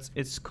Hoscuts.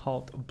 It's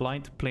called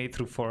blind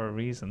playthrough for a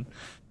reason.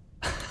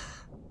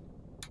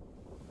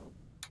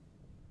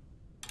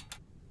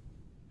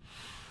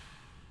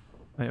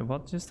 Wait,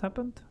 what just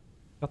happened?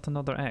 Got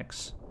another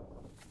axe.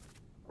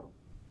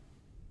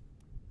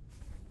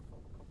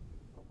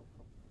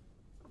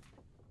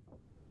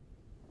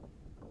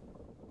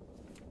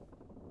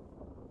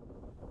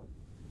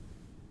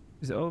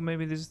 Oh,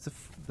 maybe this is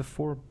the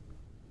 4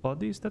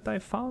 bodies that I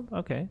found?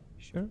 Okay,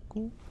 sure,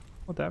 cool.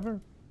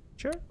 Whatever.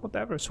 Sure,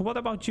 whatever. So what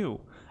about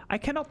you? I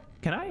cannot...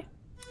 Can I?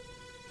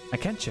 I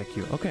can't check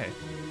you. Okay.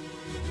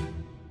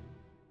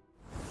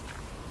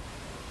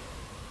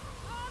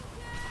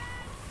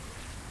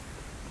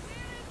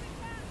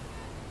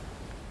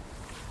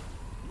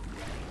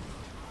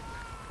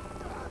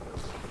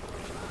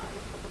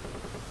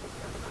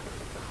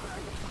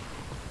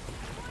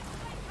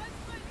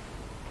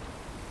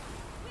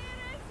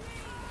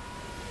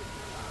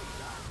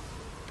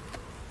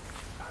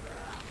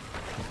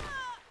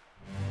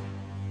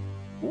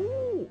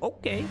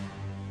 Okay.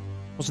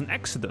 It was an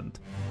accident.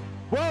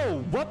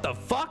 Whoa, what the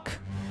fuck?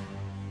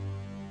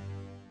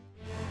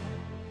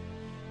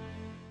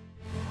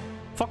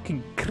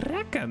 Fucking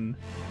Kraken.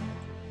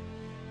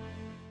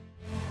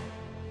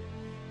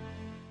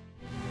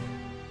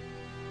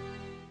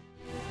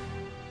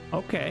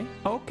 Okay,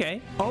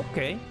 okay,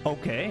 okay,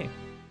 okay.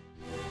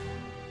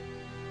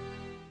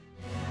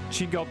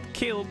 She got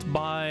killed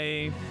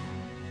by...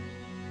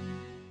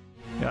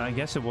 Yeah, I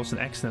guess it was an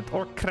accident.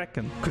 Or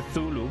Kraken.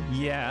 Cthulhu,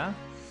 yeah.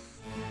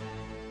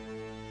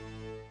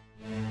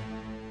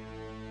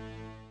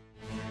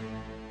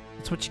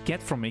 That's what you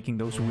get from making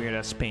those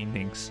weird-ass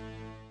paintings.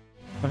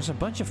 There's a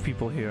bunch of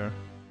people here.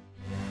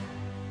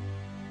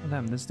 Oh,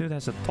 damn, this dude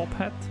has a top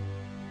hat.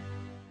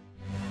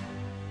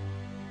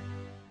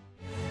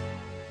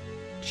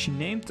 She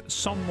named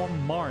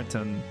someone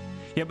Martin.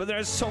 Yeah, but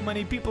there's so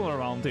many people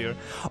around here.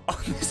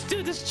 Oh, this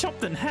dude is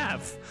chopped in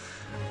half.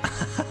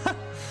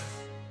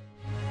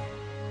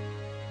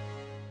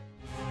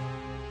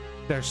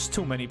 There's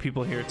too many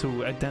people here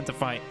to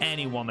identify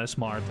anyone as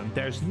Martin.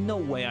 There's no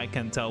way I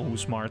can tell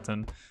who's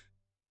Martin.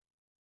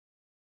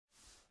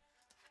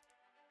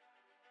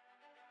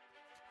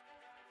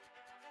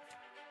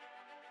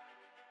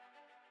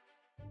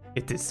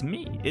 It is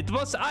me. It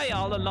was I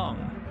all along.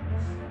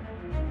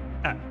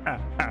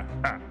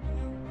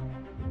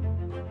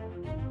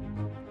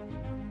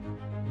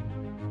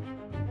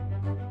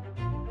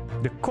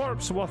 The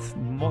corpse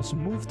was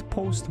moved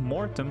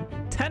post-mortem.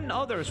 10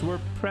 others were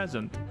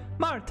present.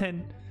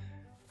 Martin!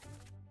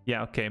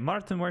 Yeah, okay.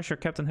 Martin, where's your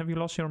captain? Have you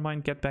lost your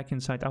mind? Get back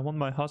inside. I want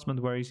my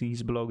husband. Where is he?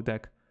 He's below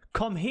deck.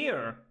 Come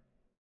here!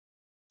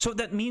 So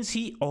that means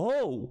he...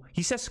 Oh!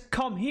 He says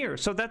come here.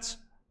 So that's...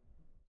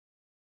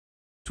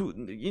 To,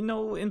 you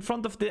know, in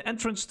front of the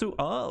entrance to...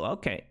 Oh,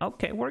 okay.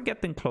 Okay, we're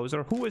getting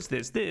closer. Who is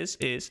this? This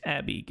is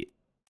Abigail.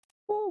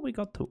 Oh, we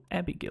got to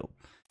Abigail.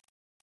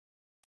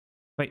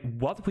 Wait,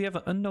 what? We have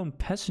an unknown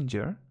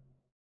passenger?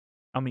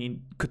 I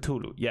mean,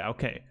 Cthulhu. Yeah,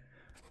 okay.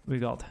 We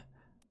got...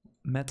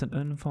 Met an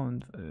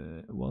unfound...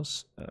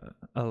 was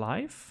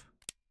alive?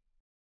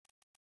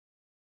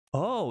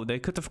 Oh, they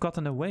could have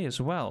gotten away as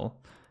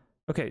well.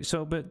 Okay,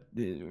 so, but...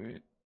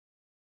 it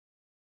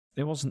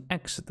was an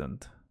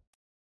accident.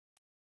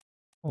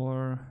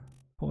 Or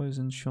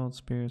poison, shot,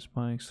 spear,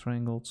 spike,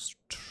 strangled,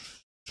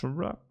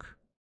 struck.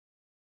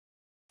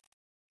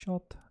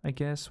 Shot, I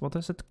guess. What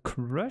is it?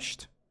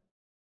 Crushed?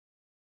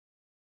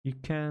 You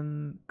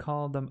can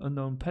call them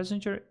unknown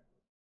passenger.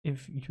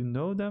 If you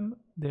know them,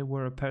 they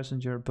were a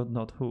passenger, but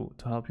not who,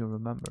 to help you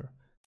remember.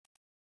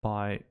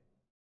 By...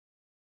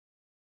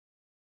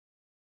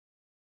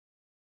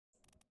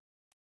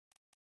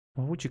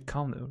 What would you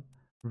count?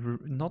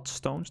 Not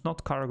stones,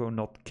 not cargo,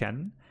 not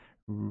cannon.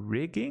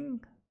 Rigging?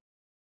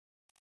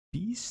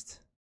 Beast?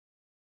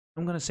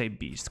 I'm gonna say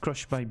beast.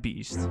 Crushed by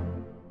beast.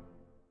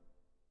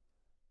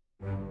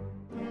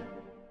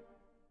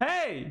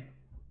 Hey!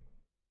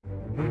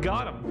 We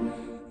got him.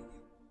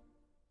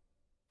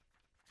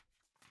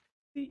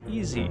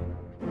 Easy.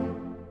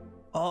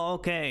 Oh,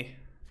 okay.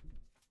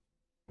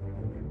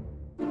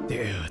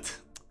 Dude.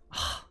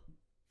 Ah,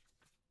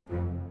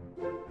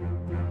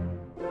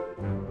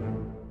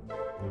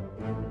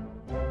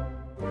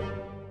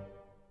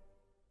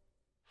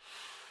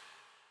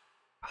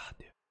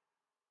 dude.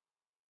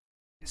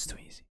 It's too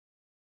easy.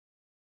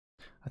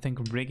 I think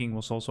rigging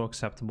was also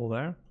acceptable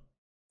there.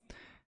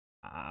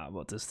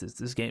 What is this?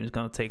 This game is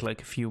gonna take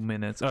like a few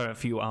minutes or a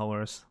few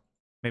hours.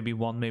 Maybe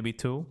 1, maybe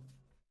 2.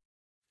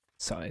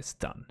 So it's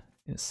done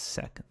in a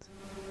second.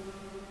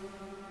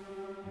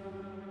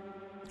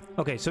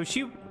 Okay, so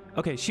she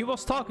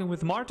was talking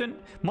with Martin.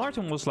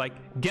 Martin was like,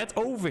 get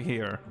over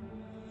here.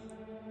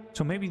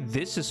 So maybe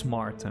this is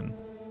Martin.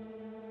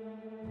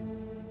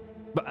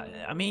 But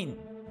I mean,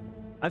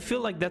 I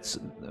feel like that's,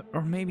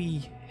 or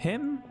maybe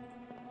him?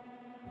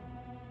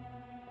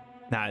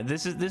 Nah,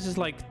 this is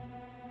like,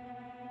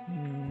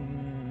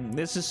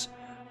 this is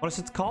What is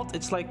it called?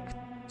 It's like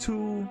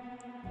two...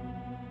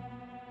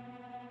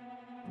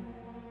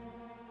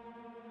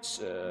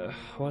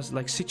 was it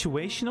like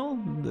situational?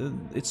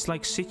 It's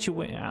like I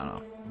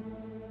don't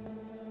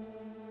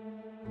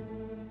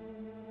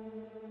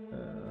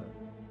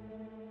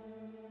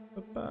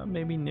know.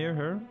 Maybe near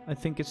her. I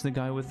think it's the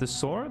guy with the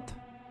sword.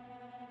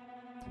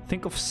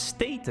 Think of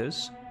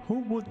status.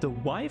 Who would the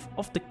wife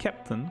of the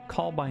captain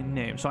call by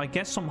name? So I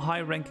guess some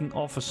high-ranking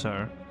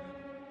officer.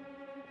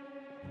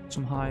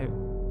 Some high...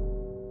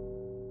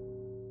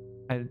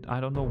 I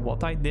don't know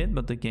what I did,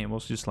 but the game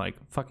was just like,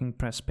 fucking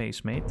press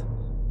space, mate.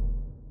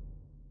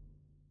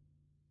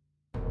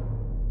 I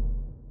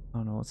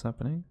don't know what's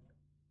happening.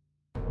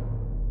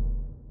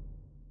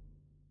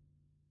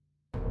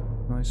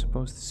 Am I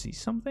supposed to see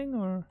something,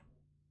 or...?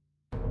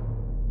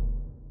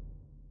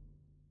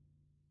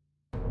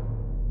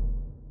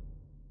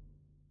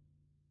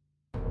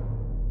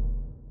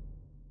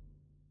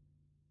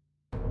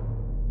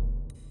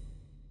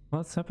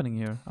 What's happening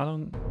here? I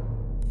don't...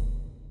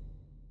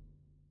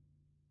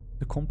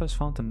 The compass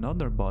found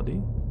another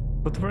body,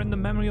 but we're in the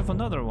memory of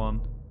another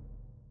one.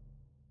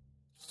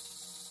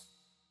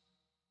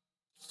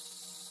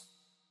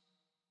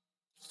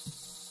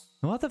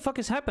 What the fuck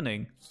is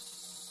happening?